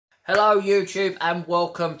Hello YouTube and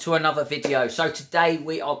welcome to another video. So today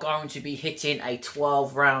we are going to be hitting a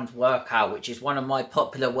 12 round workout, which is one of my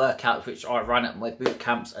popular workouts which I run at my boot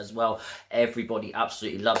camps as well. Everybody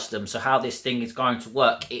absolutely loves them. So how this thing is going to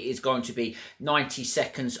work, it is going to be 90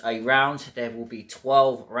 seconds a round. There will be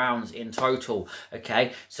 12 rounds in total,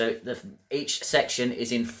 okay? So each section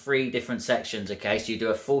is in 3 different sections, okay? So you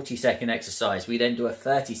do a 40-second exercise, we then do a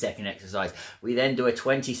 30-second exercise, we then do a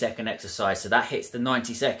 20-second exercise, so that hits the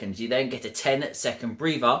 90 seconds. You then get a 10-second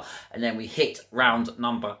breather, and then we hit round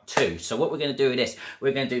number 2. So what we're going to do with this,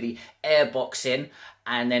 we're going to do the air boxing,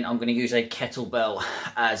 and then I'm going to use a kettlebell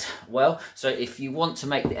as well. So if you want to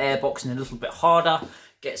make the air boxing a little bit harder,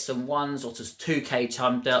 get some 1s or just 2K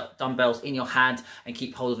dumbbells in your hand and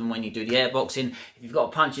keep hold of them when you do the air boxing. If you've got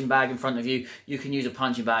a punching bag in front of you, you can use a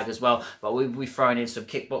punching bag as well. But we'll be throwing in some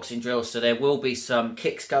kickboxing drills, so there will be some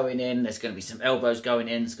kicks going in, there's going to be some elbows going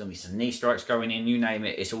in, there's going to be some knee strikes going in, you name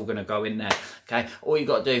it, it's all going to go in there, okay? All you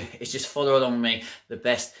got to do is just follow along with me the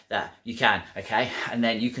best that you can, okay? And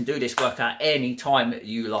then you can do this workout any time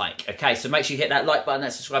you like, okay? So make sure you hit that like button,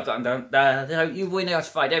 that subscribe button, you will be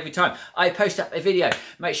notified every time I post up a video.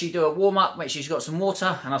 Make sure you do a warm-up, make sure you've got some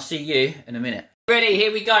water, and I'll see you in a minute. Ready,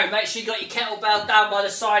 here we go. Make sure you got your kettlebell down by the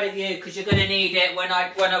side of you, because you're going to need it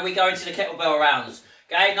when we go into the kettlebell rounds.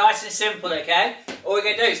 Okay, nice and simple, okay? All we're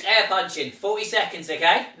going to do is air punching, 40 seconds,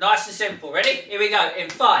 okay? Nice and simple. Ready? Here we go. In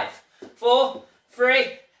 5, 4, 3,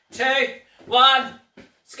 2, 1.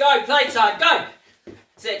 Let's go. Playtime. Go.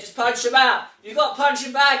 That's it. Just punch them out. You've got a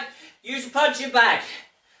punching bag, use a punching bag.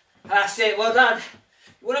 That's it. Well done.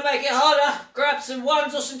 You want to make it harder, grab some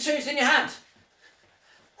 1s or some 2s in your hand.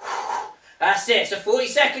 That's it, so 40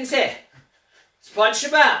 seconds here. Let's punch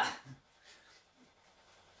them out.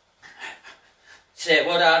 That's it,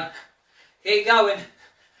 well done. Keep going.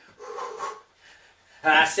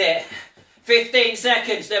 That's it. 15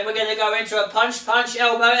 seconds, then we're going to go into a punch, punch,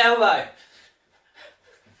 elbow, elbow.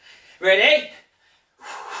 Ready?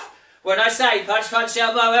 When I say punch, punch,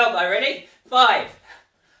 elbow, elbow, ready? 5,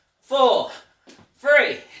 4,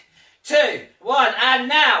 3, 2, 1, and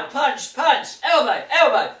now punch, punch, elbow,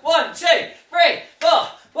 elbow. 1, 2, 3, 4.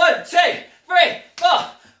 1, 2, 3,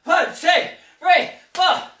 4. 1, 2, 3,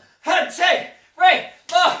 4. 1, 2, 3,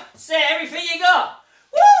 4. Say everything you got.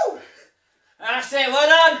 Woo! That's it. Well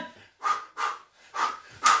done.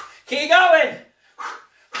 Keep going.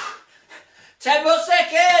 10 more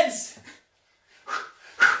seconds.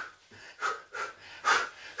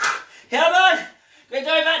 Come on. We're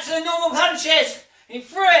going back to the normal punches. In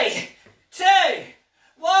 3, 2,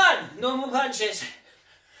 1, normal punches.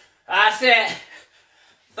 That's it.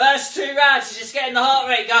 First 2 rounds is just getting the heart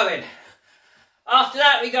rate going. After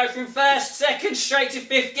that, we go from 1st, 2nd, straight to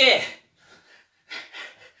 5th gear.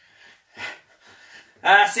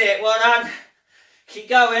 That's it. Well done. Keep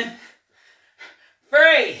going.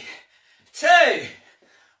 3, 2,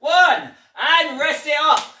 1, and rest it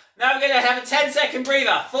off. Now we're going to have a 10-second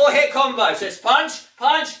breather. 4-hit combo. So it's punch,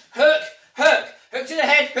 punch, hook, hook. Hook to the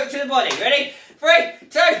head, hook to the body. Ready? 3,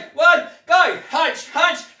 2, 1, go. Punch,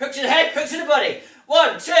 punch, hook to the head, hook to the body.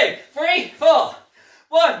 1, 2, 3, 4.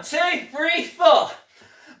 1, 2, 3, 4.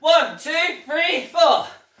 1, 2, 3, 4.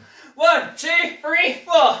 1, 2, 3,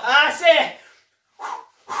 4. That's it.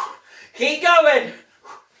 Keep going.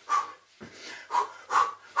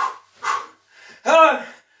 Come on.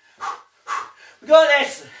 We got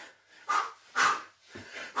this.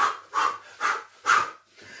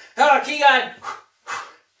 Come on, keep going.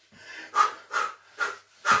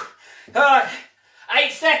 Come on,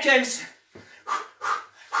 8 seconds.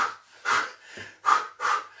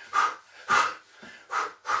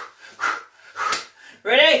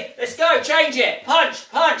 Ready? Let's go, change it.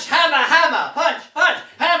 Punch, punch, hammer, hammer. Punch, punch,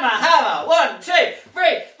 hammer, hammer. 1, 2,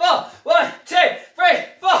 3, 4. 1, 2, 3,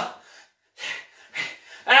 4.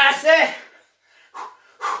 That's it.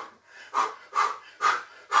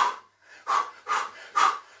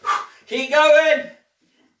 Keep going.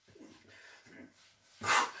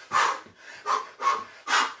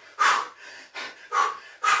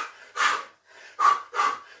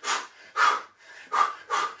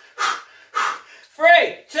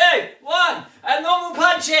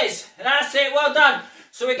 Punches, and that's it, well done.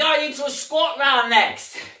 So we're going into a squat round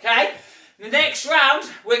next, okay? The next round,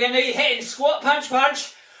 we're going to be hitting squat, punch,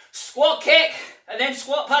 punch, squat, kick, and then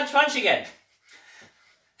squat, punch, punch again.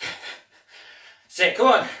 Sit, come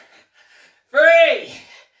on. 3,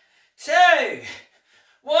 2,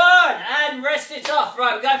 1, and rest it off.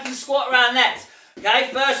 Right, we're going for the squat round next. Okay,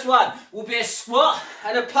 first one will be a squat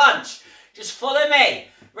and a punch. Just follow me.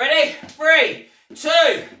 Ready? 3, 2,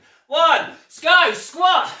 1. Let's go.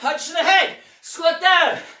 Squat. Punch to the head. Squat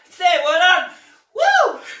down. That's it. Well done.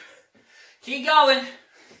 Woo! Keep going.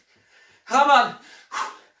 Come on.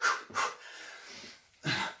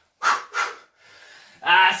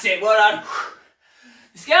 That's it, well done.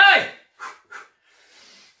 Let's go.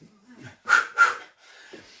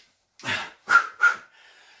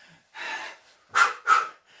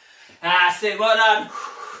 That's it, well done.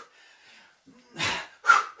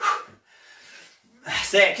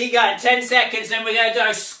 That's it, keep going, 10 seconds, then we're going to do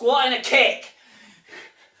a squat and a kick.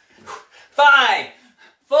 5,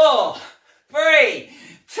 4, 3,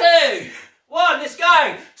 2, 1, let's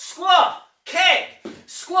go. Squat, kick,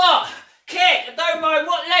 squat, kick. Don't mind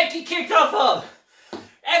what leg you kick off of.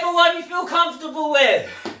 Every one you feel comfortable with.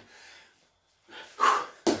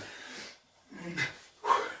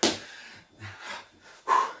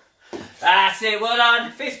 That's it, well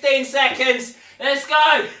done. 15 seconds. Let's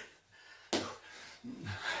go.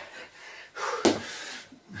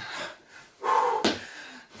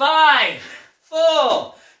 5,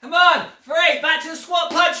 4, come on, 3, back to the squat,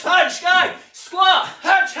 punch, punch, go. Squat,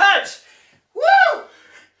 punch, punch. Woo!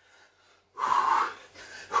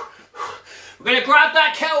 We're going to grab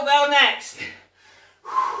that kettlebell next.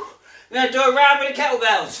 We're going to do a round with the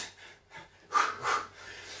kettlebells.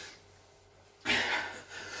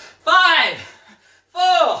 5,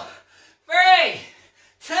 4, 3,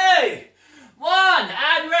 2, 1,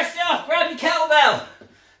 and rest it off. Grab your kettlebell.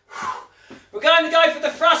 We're going to go for the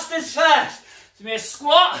thrusters first. It's going to be a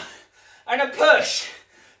squat and a push.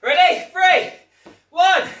 Ready? 3,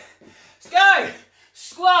 1, let's go.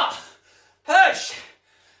 Squat, push.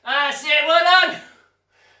 That's it, well done.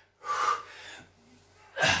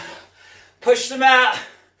 Push them out.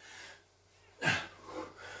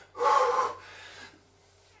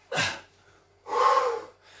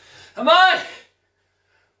 Come on.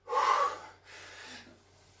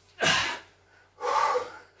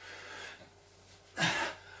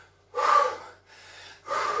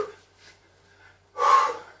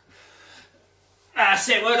 That's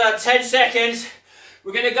it, well done, 10 seconds.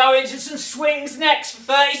 We're going to go into some swings next for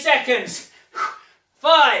 30 seconds.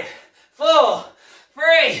 5, 4,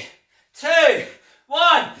 3, 2,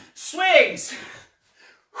 1, swings.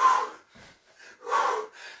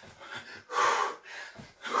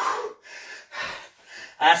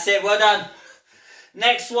 That's it, well done.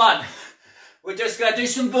 Next one, we're just going to do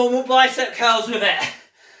some normal bicep curls with it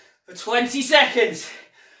for 20 seconds.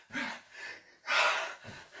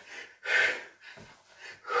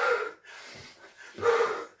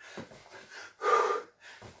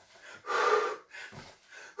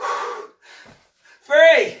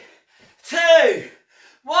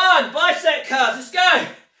 Bicep curls, let's go.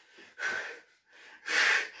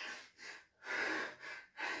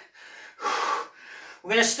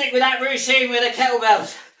 We're going to stick with that routine with the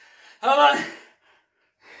kettlebells. Hold on.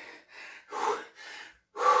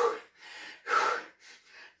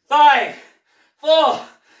 Five, 4,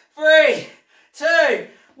 3, 2,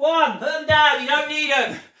 1. Put them down, you don't need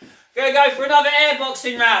them. We're going to go for another air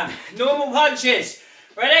boxing round. Normal punches.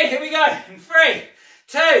 Ready? Here we go. In 3,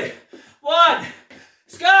 2, 1.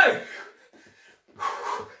 Let's go.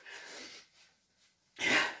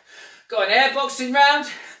 Got an air boxing round,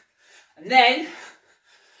 and then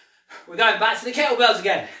we're going back to the kettlebells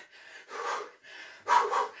again.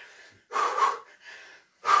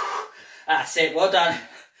 That's it, well done.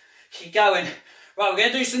 Keep going. Right, we're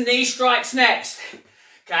going to do some knee strikes next.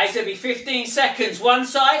 Okay, so it'll be 15 seconds one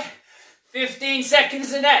side, 15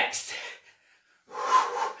 seconds the next.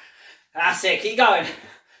 That's it, keep going.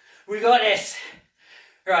 We got this.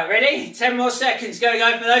 Right, ready? 10 more seconds.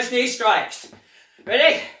 Go for those knee strikes.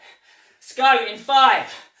 Ready? Let's go in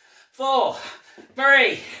 5, 4,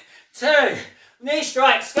 3, 2. Knee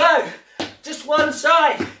strikes, go. Just one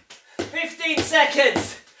side. 15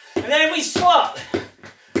 seconds. And then we swap.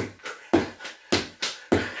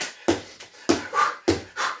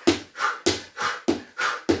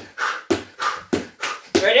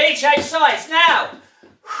 Ready? Change sides now.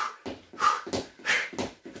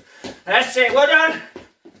 That's it, well done.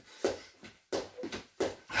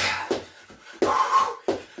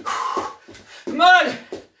 Come on,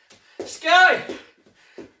 let's go.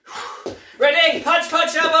 Ready? Punch,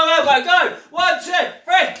 punch, elbow, elbow, go. 1, 2,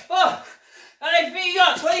 3, 4. And then feet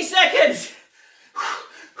up, 20 seconds.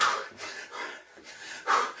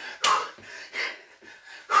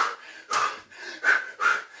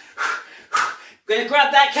 Gonna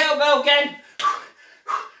grab that kettlebell again.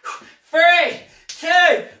 3,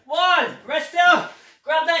 2, 1. Rest up.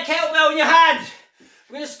 Grab that kettlebell in your hand.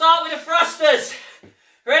 We're gonna start with the thrusters.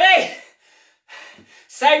 Ready?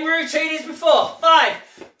 Same routine as before. 5,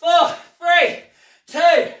 4, 3, 2,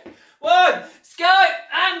 1. Let's go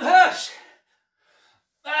and push.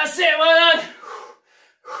 That's it, well done.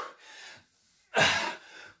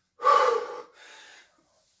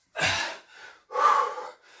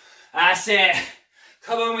 That's it.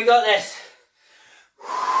 Come on, we got this.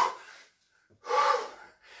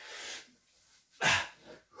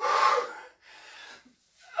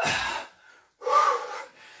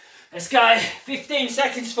 Let's go. 15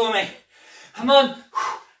 seconds for me. Come on.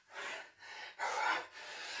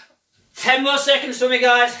 10 more seconds for me,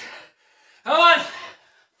 guys. Come on.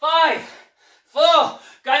 5, 4.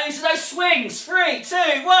 Going into those swings. 3, 2,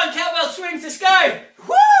 1. Kettlebell swings. Let's go.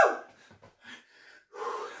 Woo!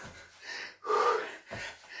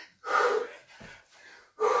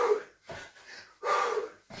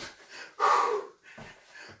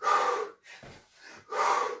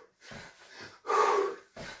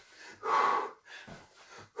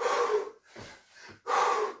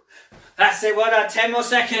 That's it, well done. 10 more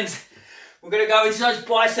seconds. We're going to go into those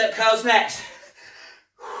bicep curls next.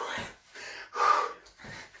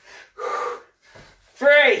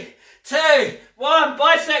 3, 2, 1.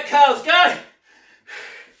 Bicep curls, go.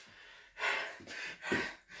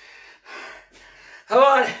 Come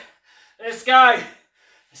on. Let's go.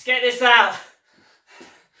 Let's get this out.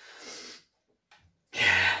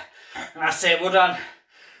 That's it, well done.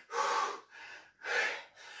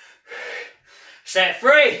 Set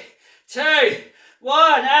 3, 2,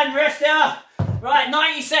 1, and rest out. Right,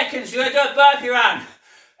 90 seconds. You're going to do a burpee round.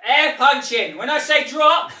 Air punching. When I say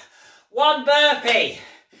drop, 1 burpee.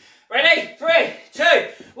 Ready? 3, 2,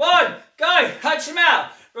 1, go. Punch them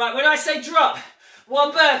out. Right, when I say drop,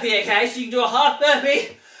 1 burpee, okay? So you can do a half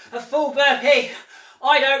burpee, a full burpee.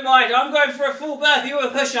 I don't mind. I'm going for a full burpee with a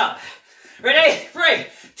push-up. Ready? 3,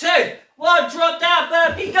 2, 1, drop down,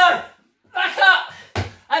 burpee, go. Back up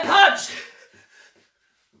and punch.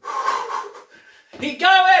 Keep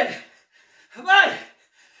going. Come on.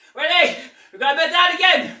 Ready? We're going back down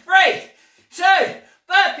again. 3, 2,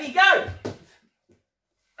 burpee, go.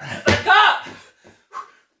 Back up.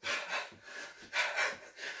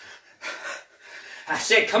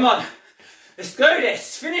 That's it. Come on. Let's do this.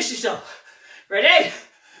 Let's finish this off. Ready?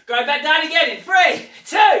 Going back down again in 3,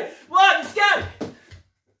 2, 1. Let's go.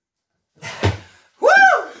 Woo!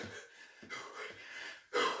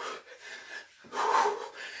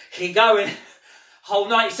 Keep going. Whole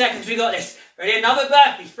 90 seconds, we got this. Ready, another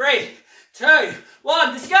burpee. 3, 2,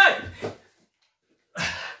 1, let's go.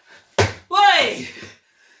 Way.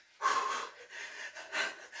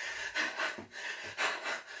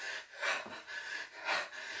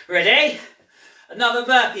 Ready? Another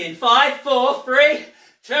burpee in 5, 4, 3,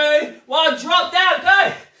 2, 1, drop down,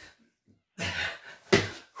 go.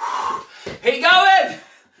 Keep going.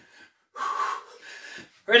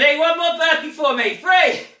 Ready, 1 more burpee for me.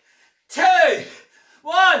 3, 2,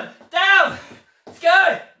 1, down. Let's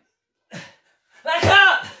go. Back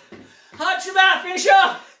up. Punch them out, finish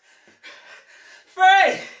off.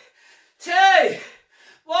 3, 2,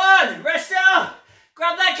 1, rest it up.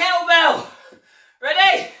 Grab that kettlebell.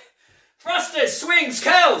 Ready? Thrusters, swings,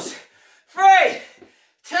 curls. 3,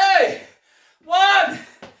 2, 1.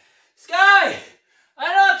 Let's go.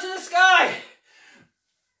 And up to the sky.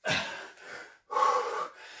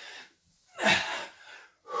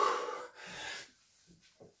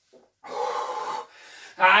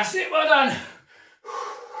 That's it, well done.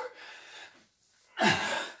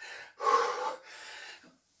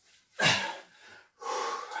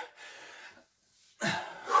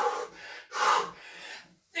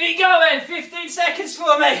 There you go then, 15 seconds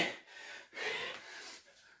for me.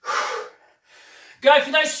 Go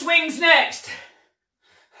for those swings next.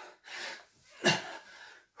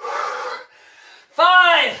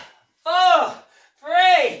 5, 4,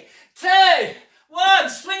 3, 2, 1,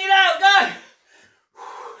 swing it out, go.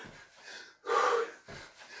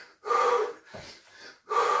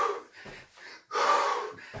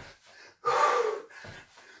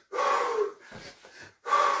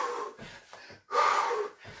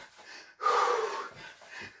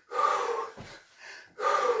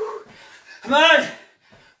 Come on.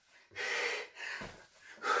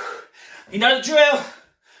 You know the drill.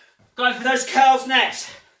 Go for those curls next.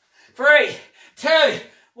 3, 2,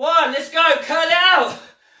 1, let's go, curl it out.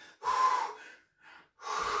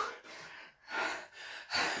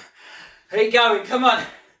 Keep going, come on.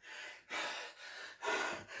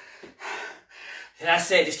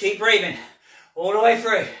 That's it, just keep breathing all the way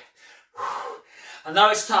through. I know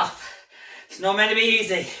it's tough. It's not meant to be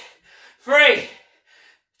easy. 3,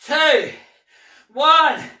 2,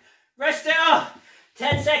 1, rest it up.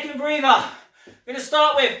 10-second breather. I'm going to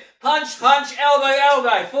start with punch, punch, elbow,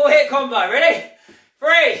 elbow. 4-hit combo. Ready?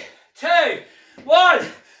 3, 2, 1,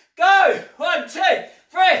 go. 1, 2,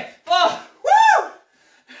 3, 4. Woo!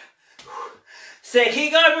 Sick.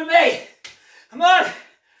 Keep going with me. Come on.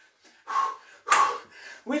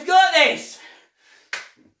 We've got this.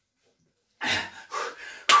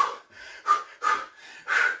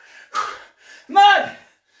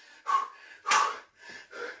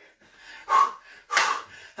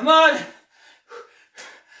 Come on.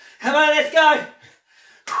 Come on, let's go.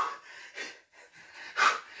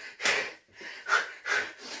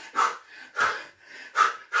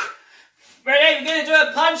 Ready? We're going to do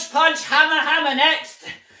a punch, punch, hammer, hammer next.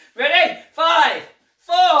 Ready? 5,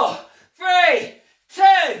 4, 3, 2,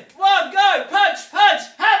 1, go. Punch, punch,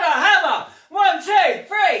 hammer, hammer. 1, 2,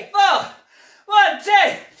 3, 4. 1, 2,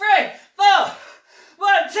 3, 4.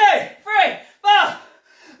 1, 2, 3, 4.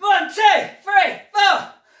 1, 2, 3, 4.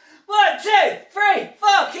 1, 2, 3,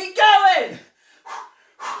 4. Keep going.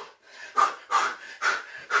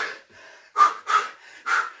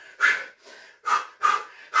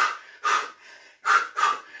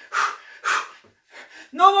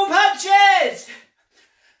 Normal punches.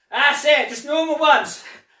 That's it, just normal ones.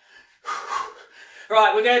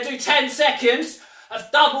 Right, we're going to do 10 seconds of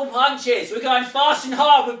double punches. We're going fast and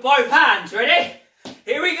hard with both hands. Ready?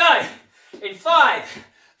 Here we go. In 5,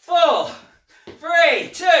 4, 3,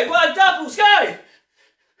 2, 1, doubles, go.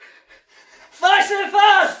 Nice and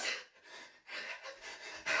fast.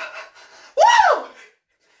 Woo!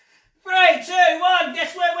 3, 2, 1,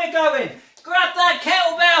 guess where we're going? Grab that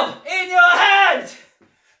kettlebell in your hand.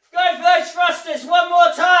 Go for those thrusters one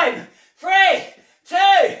more time. 3, 2,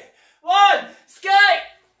 1, skate.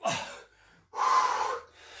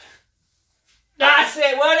 That's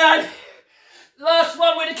it, well done. Last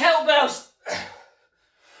one with the kettlebells.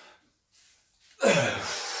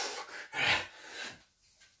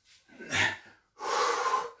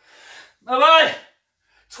 Come on.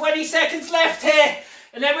 20 seconds left here,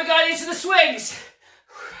 and then we're going into the swings.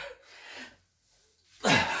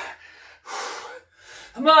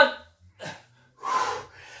 Come on.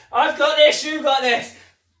 I've got this, you got this.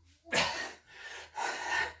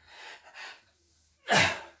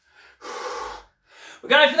 We're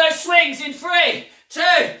going for those swings in 3, 2,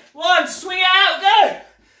 1, swing it out, go.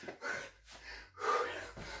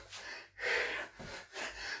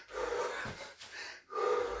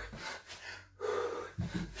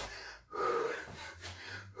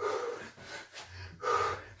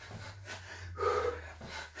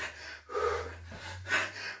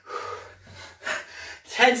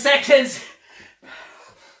 10 seconds.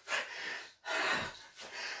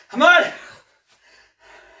 Come on.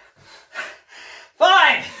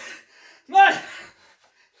 5. Come on.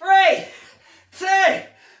 3, 2,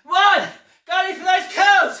 1. Going for those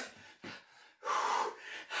curls.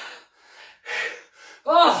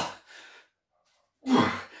 Oh.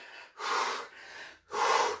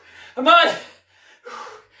 Come on.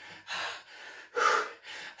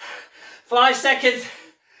 5 seconds.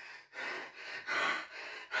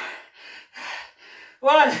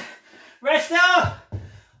 1. Rest now.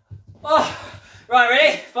 Oh. Right,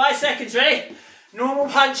 ready? 5 seconds, ready? Normal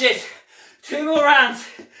punches. 2 more rounds.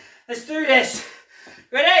 Let's do this.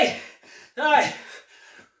 Ready? Go.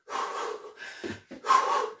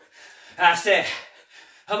 That's it.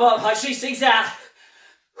 Come on, punch these things out.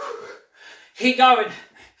 Keep going.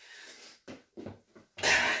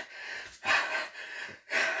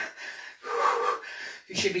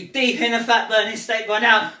 You should be deep in a fat burning state by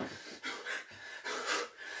now.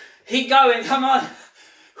 Keep going, come on.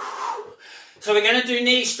 So we're going to do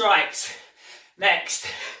knee strikes next.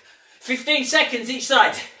 15 seconds each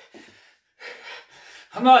side.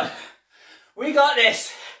 Come on. We got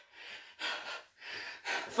this.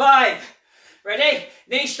 5. Ready?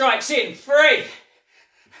 Knee strikes in. 3,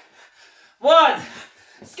 1.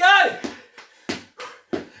 Let's go.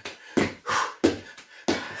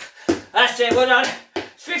 That's it, well done.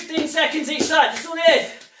 15 seconds each side. That's all it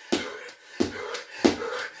is.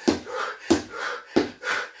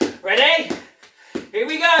 Ready? Here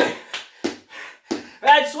we go.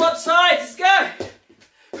 Right, swap sides, let's go.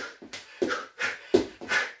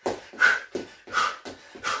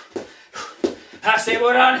 That's it,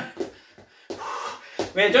 well done.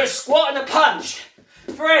 We're going to do a squat and a punch.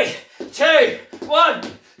 3, 2, 1.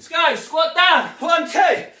 Let's go. Squat down. 1,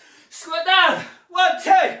 2. Squat down. 1,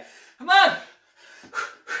 2. Come on.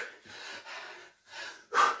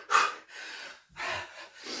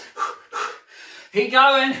 Keep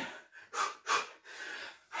going.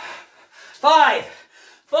 5,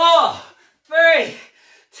 4, 3,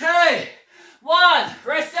 2, 1.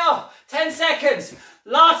 Rest off. 10 seconds.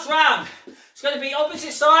 Last round. It's going to be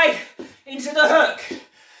opposite side into the hook.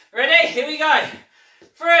 Ready? Here we go.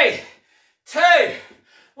 3, 2,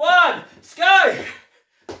 1. Let's go.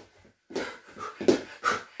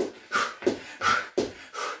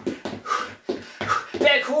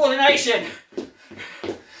 Bit of coordination.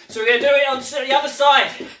 So we're going to do it on the other side.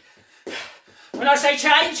 When I say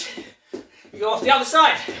change, you go off the other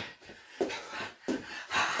side.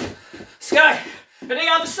 Let's go. To the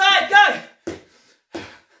other side, go.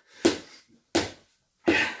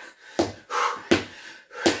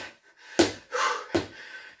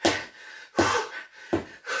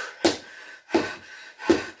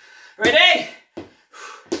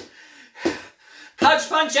 Punch,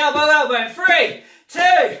 punch, elbow, elbow. 3, 2,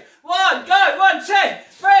 1, go. 1, 2,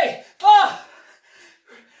 3, 4.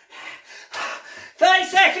 30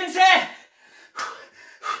 seconds here.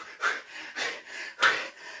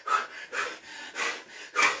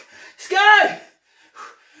 Let's go.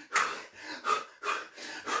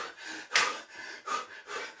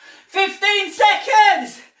 15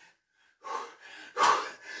 seconds.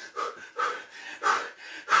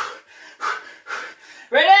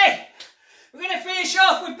 Ready? We're going to finish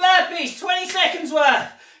off with burpees, 20 seconds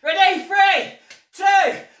worth. Ready? 3, 2,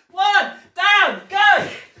 1, down, go.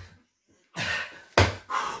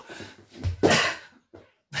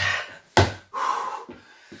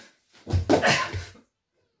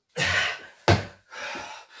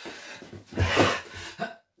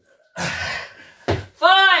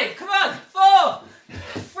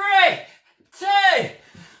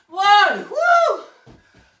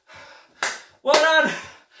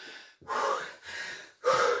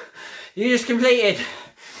 You just completed,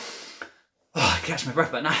 oh, I catch my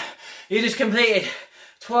breath back now. You just completed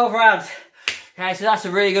 12 rounds. Okay, so that's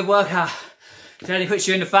a really good workout. It only puts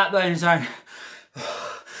you in the fat burning zone.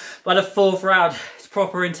 By the 4th round, it's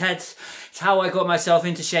proper intense. It's how I got myself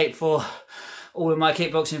into shape for all of my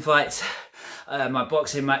kickboxing fights, my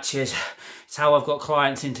boxing matches. It's how I've got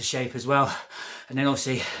clients into shape as well. And then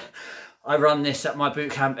obviously, I run this at my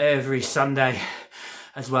boot camp every Sunday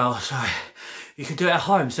as well. So you can do it at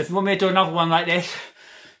home. So if you want me to do another one like this,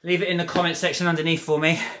 leave it in the comment section underneath for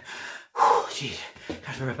me. Jeez,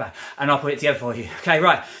 catch my breath back. And I'll put it together for you. Okay,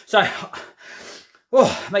 right. So,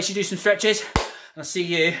 make sure you do some stretches. And I'll see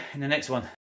you in the next one.